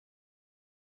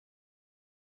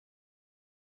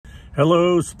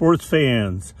Hello, sports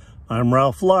fans. I'm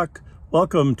Ralph Luck.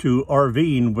 Welcome to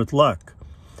RVing with Luck.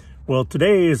 Well,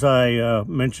 today, as I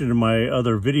mentioned in my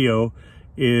other video,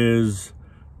 is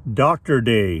Doctor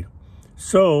Day.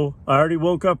 So I already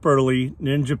woke up early.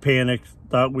 Ninja panicked,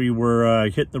 thought we were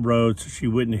hitting the road so she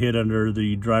wouldn't hit under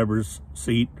the driver's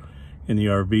seat in the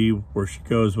RV where she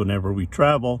goes whenever we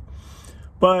travel.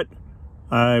 But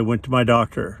I went to my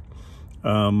doctor.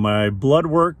 My blood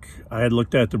work, I had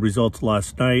looked at the results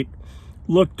last night,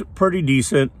 looked pretty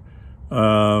decent.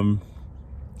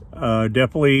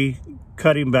 Definitely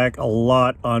cutting back a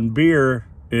lot on beer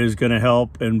is going to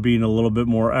help, and being a little bit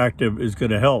more active is going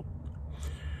to help.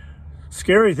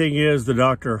 Scary thing is the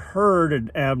doctor heard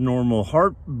an abnormal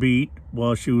heartbeat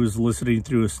while she was listening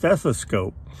through a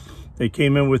stethoscope. They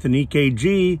came in with an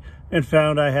EKG and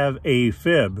found I have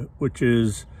AFib, which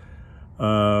is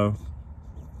I'll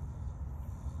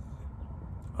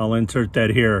insert that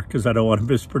here because I don't want to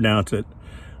mispronounce it.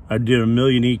 I did a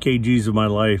million EKGs in my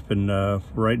life, and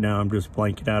right now I'm just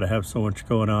blanking out. I have so much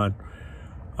going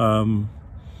on.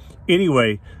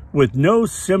 Anyway, with no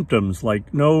symptoms,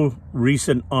 like no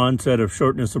recent onset of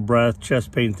shortness of breath,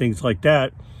 chest pain, things like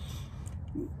that,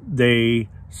 they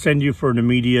send you for an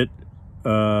immediate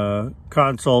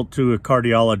consult to a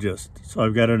cardiologist. So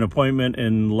I've got an appointment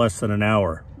in less than an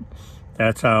hour.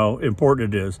 That's how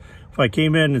important it is. If I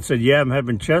came in and said, yeah, I'm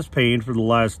having chest pain for the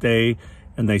last day,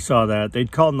 and they saw that,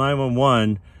 they'd call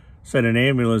 911, send an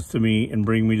ambulance to me, and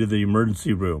bring me to the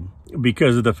emergency room,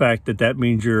 because of the fact that that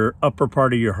means your upper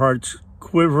part of your heart's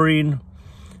quivering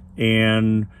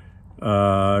and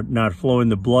not flowing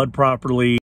the blood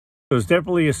properly. So it's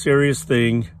definitely a serious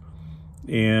thing,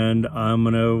 and I'm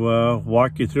going to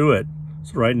walk you through it.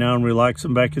 So right now I'm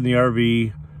relaxing back in the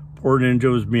RV. Poor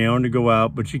Ninja was meowing to go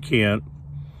out, but she can't.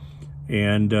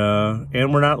 And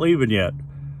we're not leaving yet.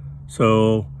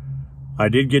 So I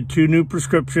did get 2 new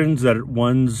prescriptions. That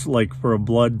one's like for a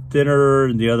blood thinner,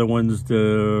 and the other one's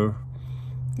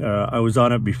I was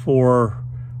on it before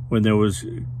when there was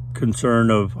concern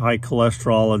of high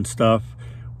cholesterol and stuff,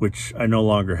 which I no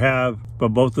longer have. But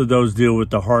both of those deal with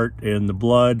the heart and the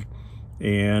blood,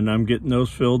 and I'm getting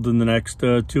those filled in the next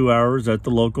 2 hours at the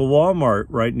local Walmart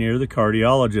right near the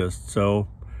cardiologist. So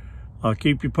I'll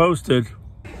keep you posted.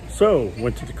 So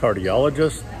went to the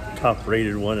cardiologist, top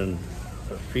rated one in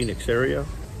the Phoenix area,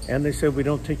 and they said we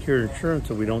don't take your insurance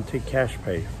and we don't take cash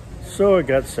pay. So I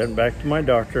got sent back to my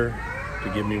doctor to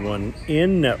give me one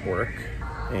in network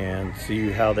and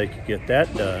see how they could get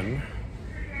that done.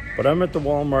 But I'm at the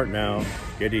Walmart now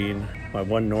getting my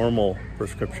one normal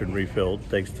prescription refilled,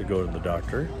 thanks to go to the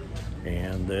doctor,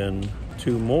 and then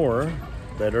 2 more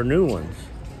that are new ones.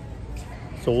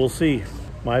 So we'll see.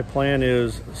 My plan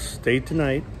is stay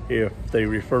tonight. If they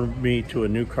refer me to a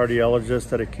new cardiologist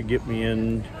that it could get me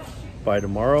in by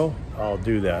tomorrow, I'll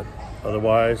do that.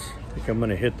 Otherwise, I think I'm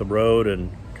gonna hit the road and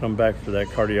come back for that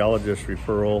cardiologist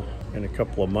referral in a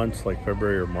couple of months, like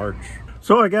February or March.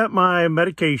 So I got my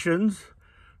medications,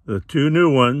 the 2 new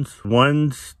ones.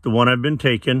 One's the one I've been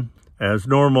taking as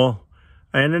normal,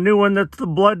 and a new one that's the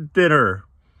blood thinner.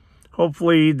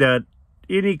 Hopefully that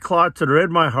any clots that are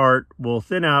in my heart will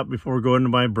thin out before going to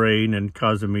my brain and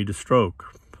causing me to stroke.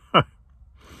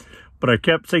 But I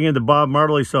kept singing the Bob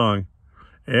Marley song,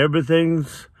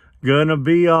 everything's gonna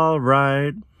be all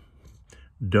right.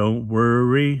 Don't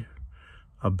worry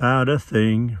about a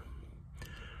thing.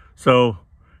 So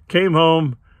came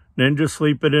home, Ninja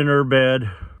sleeping in her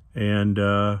bed, and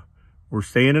we're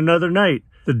staying another night.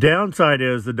 The downside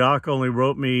is the doc only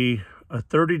wrote me a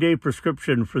 30-day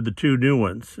prescription for the 2 new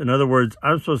ones. In other words,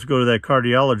 I'm supposed to go to that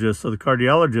cardiologist so the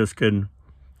cardiologist can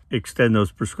extend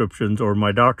those prescriptions, or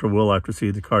my doctor will after see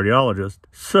the cardiologist.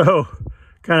 So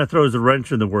kind of throws a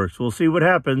wrench in the works. We'll see what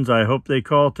happens. I hope they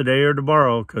call today or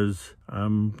tomorrow, because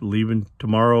I'm leaving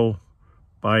tomorrow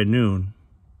by noon.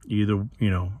 Either,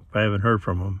 if I haven't heard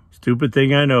from them. Stupid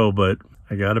thing, I know, but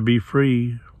I gotta be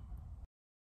free.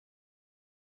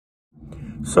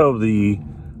 So the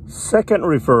second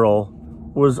referral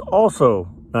was also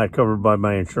not covered by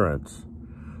my insurance.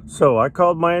 So I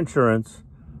called my insurance,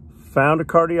 found a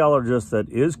cardiologist that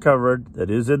is covered,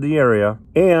 that is in the area,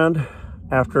 and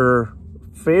after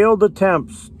failed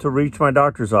attempts to reach my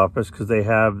doctor's office, because they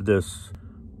have this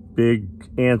big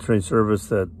answering service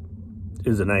that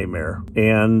is a nightmare,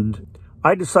 and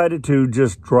I decided to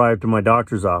just drive to my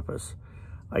doctor's office.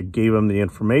 I gave them the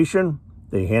information,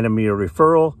 they handed me a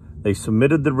referral, they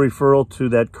submitted the referral to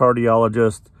that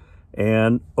cardiologist,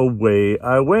 and away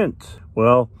I went.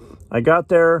 Well, I got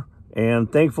there,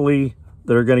 and thankfully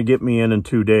they're going to get me in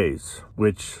 2 days,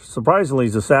 which surprisingly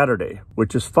is a Saturday,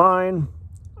 which is fine.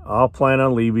 I'll plan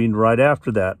on leaving right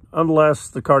after that, unless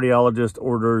the cardiologist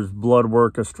orders blood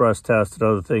work, a stress test, and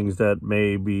other things that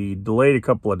may be delayed a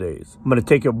couple of days. I'm going to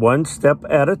take it one step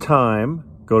at a time,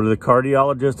 go to the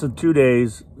cardiologist in 2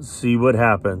 days, see what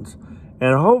happens,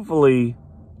 and hopefully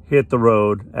hit the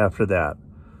road after that.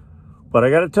 But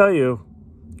I got to tell you,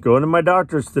 going to my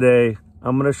doctor's today,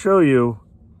 I'm going to show you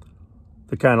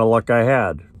the kind of luck I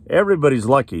had. Everybody's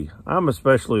lucky. I'm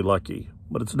especially lucky.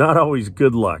 But it's not always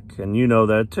good luck, and you know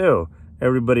that too.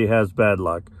 Everybody has bad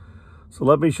luck. So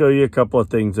let me show you a couple of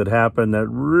things that happened that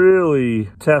really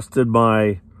tested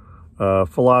my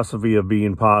philosophy of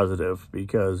being positive,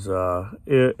 because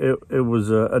it was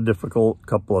a difficult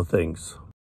couple of things.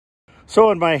 So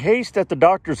in my haste at the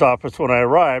doctor's office when I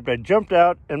arrived, I jumped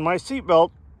out and my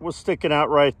seatbelt was sticking out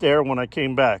right there when I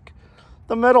came back.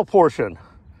 The metal portion.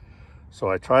 So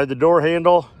I tried the door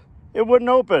handle. It wouldn't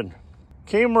open.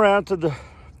 Came around to the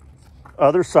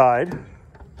other side.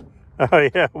 Oh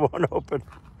yeah, it won't open.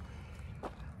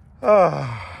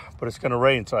 But it's going to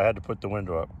rain, so I had to put the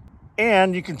window up.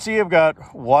 And you can see I've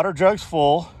got water jugs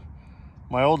full.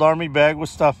 My old Army bag with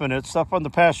stuff in it, stuff on the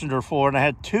passenger floor, and I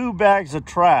had 2 bags of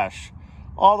trash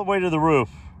all the way to the roof.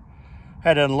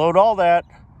 Had to unload all that,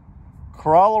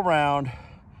 crawl around,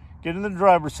 get in the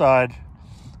driver's side.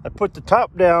 I put the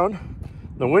top down,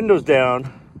 the windows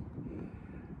down,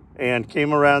 and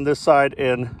came around this side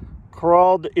and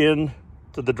crawled in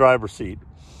to the driver's seat.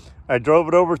 I drove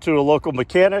it over to a local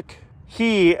mechanic.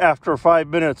 He, after 5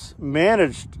 minutes,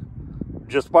 managed,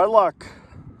 just by luck,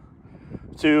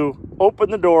 to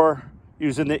open the door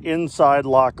using the inside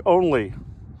lock only.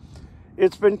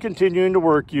 It's been continuing to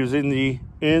work using the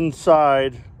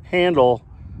inside handle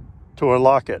to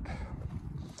unlock it.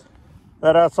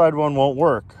 That outside one won't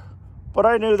work. But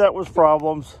I knew that was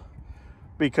problems,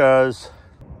 because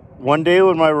one day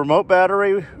when my remote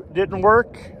battery didn't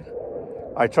work,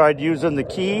 I tried using the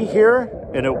key here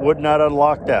and it would not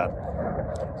unlock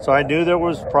that. So I knew there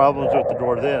was problems with the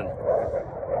door then.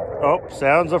 Oh,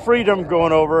 sounds of freedom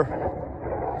going over.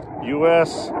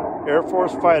 U.S. Air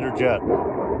Force fighter jet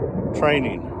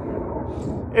training.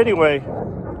 Anyway,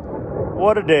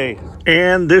 what a day.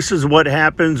 And this is what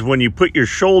happens when you put your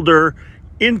shoulder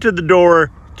into the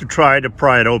door to try to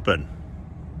pry it open.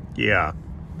 Yeah.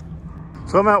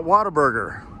 So I'm at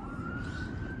Whataburger.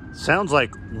 Sounds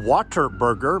like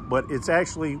Waterburger, but it's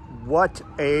actually What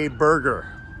a Burger.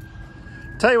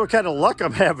 Tell you what kind of luck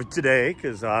I'm having today,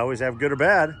 because I always have good or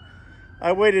bad.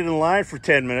 I waited in line for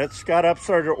 10 minutes, got up,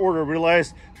 started to order,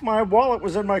 realized my wallet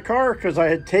was in my car because I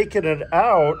had taken it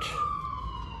out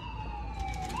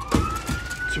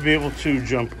to be able to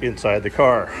jump inside the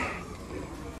car.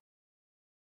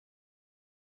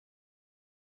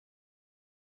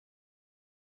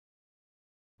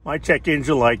 My check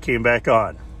engine light came back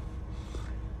on.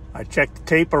 I checked the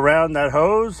tape around that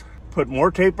hose, put more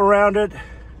tape around it,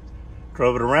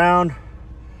 drove it around,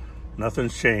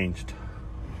 nothing's changed.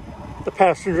 The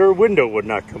passenger window would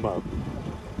not come up.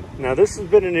 Now this has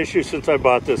been an issue since I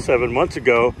bought this 7 months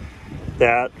ago,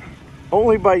 that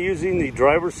only by using the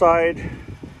driver's side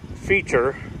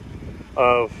feature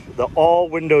of the all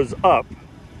windows up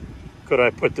could I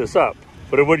put this up,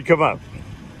 but it wouldn't come up.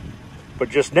 But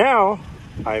just now,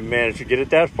 I managed to get it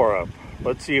that far up.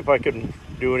 Let's see if I can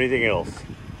do anything else.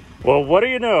 Well, what do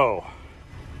you know?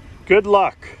 Good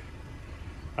luck.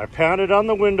 I pounded on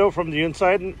the window from the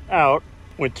inside and out,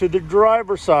 went to the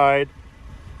driver's side,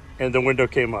 and the window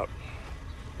came up.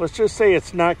 Let's just say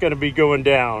it's not going to be going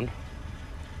down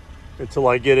until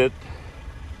I get it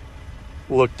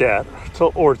looked at,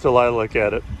 or till I look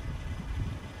at it.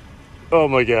 Oh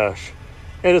my gosh.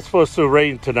 And it's supposed to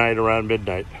rain tonight around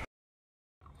midnight.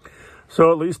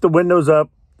 So at least the window's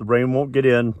up, the rain won't get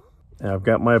in. And I've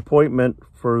got my appointment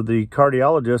for the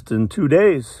cardiologist in 2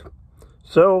 days.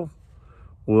 So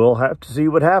we'll have to see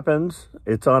what happens.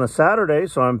 It's on a Saturday,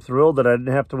 so I'm thrilled that I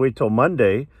didn't have to wait till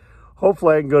Monday.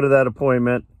 Hopefully I can go to that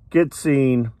appointment, get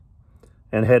seen,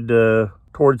 and head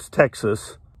towards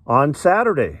Texas on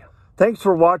Saturday. Thanks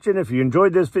for watching. If you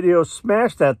enjoyed this video,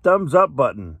 smash that thumbs up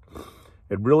button.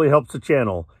 It really helps the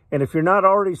channel. And if you're not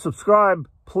already subscribed,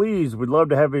 please, we'd love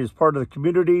to have you as part of the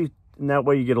community. And that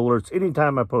way you get alerts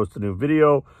anytime I post a new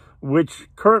video, which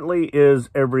currently is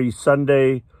every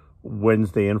Sunday,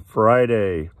 Wednesday, and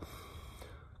Friday.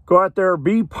 Go out there,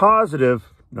 be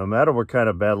positive, no matter what kind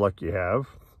of bad luck you have.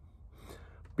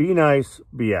 Be nice,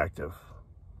 be active.